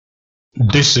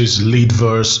This is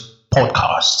Leadverse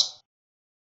Podcast.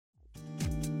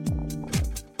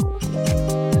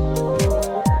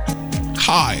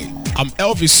 Hi, I'm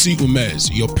Elvis C. Umez,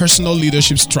 your personal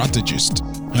leadership strategist.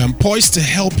 I am poised to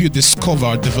help you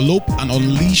discover, develop, and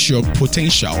unleash your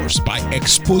potentials by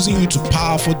exposing you to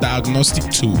powerful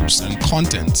diagnostic tools and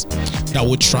content that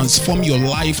will transform your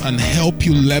life and help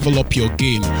you level up your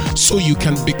game so you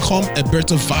can become a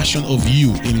better version of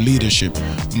you in leadership.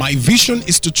 My vision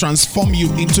is to transform you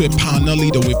into a pioneer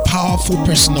leader with powerful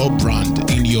personal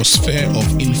brand in your sphere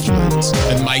of influence.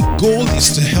 And my goal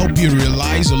is to help you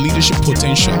realize your leadership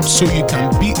potential so you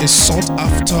can be a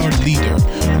sought-after leader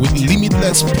with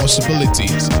limitless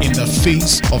possibilities in the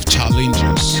face of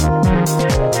challenges.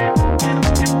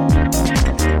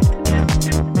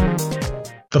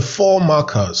 The 4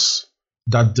 markers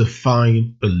that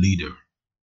define a leader.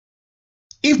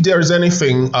 If there is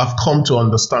anything I've come to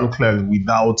understand clearly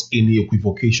without any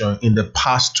equivocation in the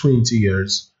past 20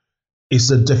 years, it's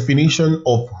the definition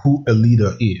of who a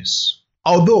leader is.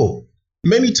 Although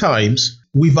many times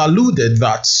we've alluded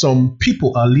that some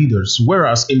people are leaders,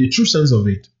 whereas in the true sense of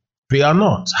it, they are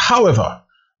not. However,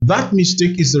 that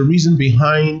mistake is the reason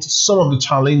behind some of the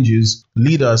challenges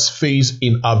leaders face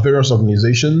in our various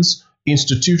organizations,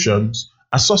 institutions,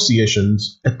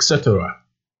 associations, etc.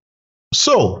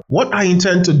 So, what I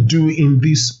intend to do in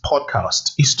this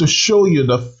podcast is to show you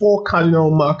the 4 cardinal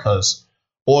markers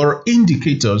or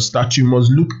indicators that you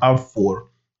must look out for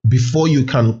before you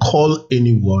can call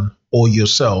anyone or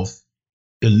yourself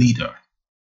a leader.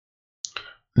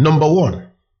 Number 1.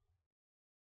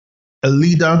 A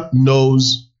leader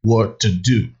knows what to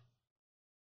do.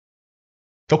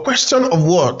 The question of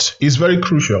what is very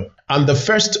crucial and the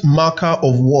first marker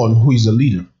of one who is a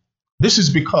leader. This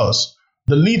is because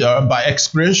the leader, by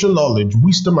experiential knowledge,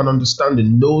 wisdom, and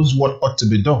understanding, knows what ought to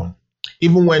be done,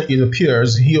 even when it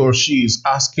appears he or she is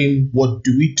asking, "What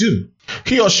do we do?"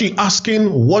 He or she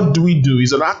asking, "What do we do?"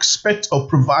 is an aspect of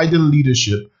providing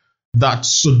leadership that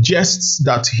suggests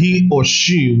that he or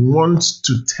she wants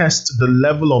to test the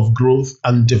level of growth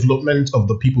and development of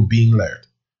the people being led.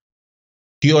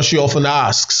 He or she often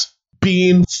asks,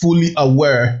 being fully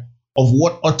aware of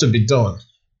what ought to be done.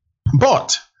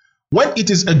 But when it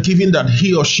is a given that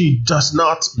he or she does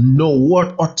not know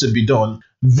what ought to be done,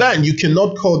 then you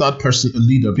cannot call that person a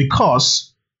leader,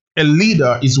 because a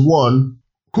leader is one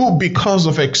who, because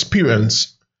of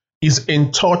experience, is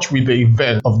in touch with the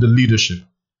event of the leadership.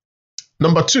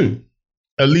 Number 2,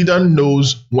 a leader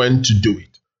knows when to do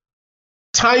it.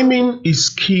 Timing is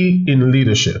key in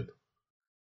leadership.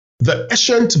 The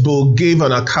ancient book gave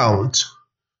an account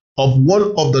of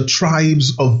one of the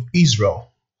tribes of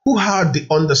Israel who had the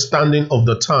understanding of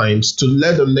the times to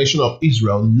let the nation of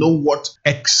Israel know what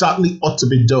exactly ought to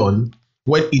be done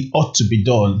when it ought to be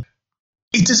done.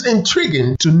 It is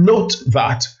intriguing to note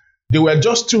that they were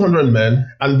just 200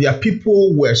 men and their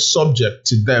people were subject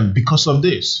to them because of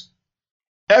this.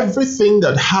 Everything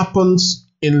that happens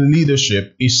in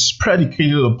leadership is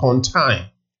predicated upon time.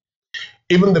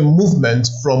 Even the movement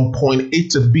from point A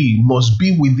to B must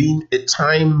be within a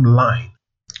timeline.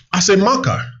 As a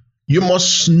marker, you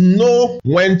must know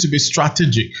when to be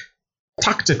strategic,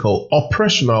 tactical,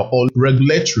 operational, or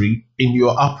regulatory in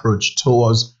your approach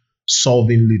towards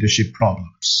solving leadership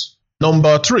problems.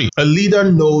 Number 3, a leader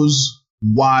knows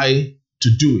why to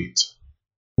do it.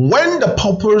 When the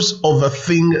purpose of a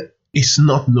thing is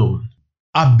not known,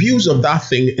 abuse of that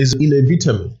thing is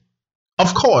inevitable.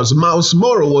 Of course, Miles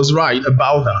Monroe was right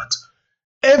about that.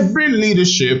 Every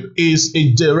leadership is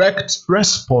a direct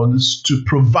response to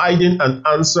providing an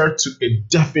answer to a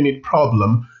definite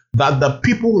problem that the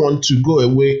people want to go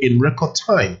away in record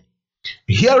time.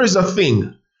 Here is the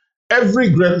thing. Every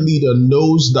great leader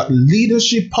knows that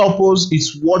leadership purpose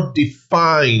is what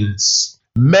defines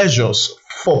measures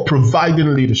for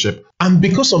providing leadership. And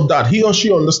because of that, he or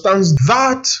she understands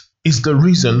that is the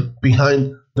reason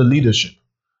behind the leadership.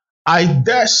 I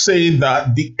dare say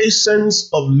that the essence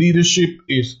of leadership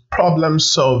is problem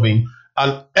solving,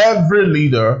 and every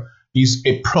leader is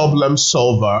a problem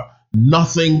solver,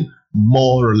 nothing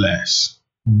more or less.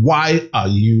 Why are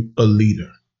you a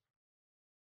leader?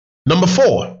 Number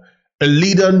 4, a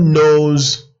leader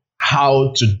knows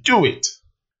how to do it.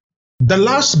 The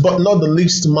last but not the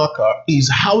least marker is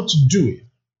how to do it.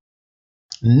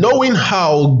 Knowing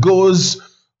how goes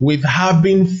with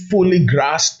having fully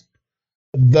grasped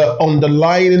the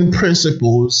underlying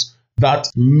principles that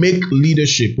make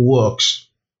leadership works.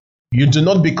 You do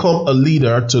not become a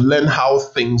leader to learn how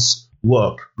things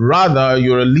work. Rather,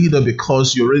 you're a leader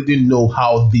because you already know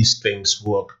how these things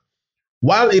work.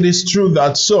 While it is true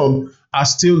that some are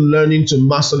still learning to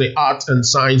master the art and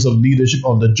science of leadership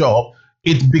on the job,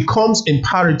 it becomes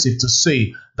imperative to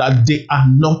say that they are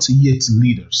not yet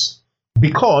leaders,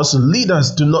 because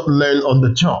leaders do not learn on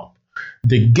the job.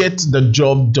 They get the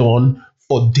job done,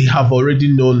 for they have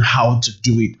already known how to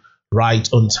do it right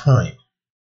on time.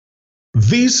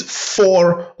 These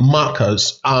 4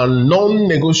 markers are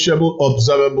non-negotiable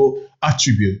observable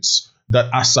attributes that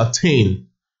ascertain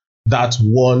that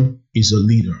one is a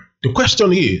leader. The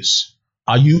question is,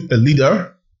 are you a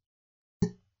leader?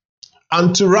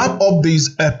 And to wrap up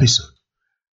this episode,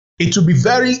 it will be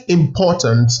very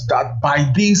important that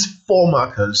by these 4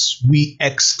 markers, we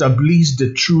establish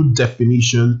the true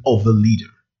definition of a leader.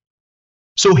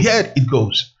 So here it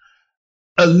goes.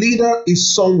 A leader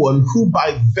is someone who,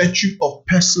 by virtue of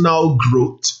personal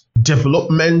growth,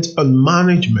 development, and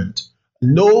management,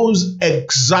 knows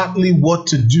exactly what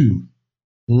to do,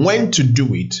 when to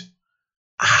do it,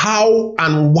 how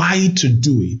and why to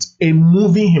do it, in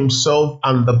moving himself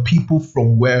and the people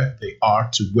from where they are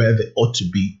to where they ought to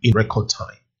be in record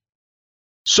time.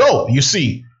 So, you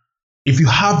see, if you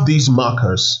have these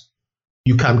markers,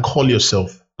 you can call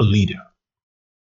yourself a leader.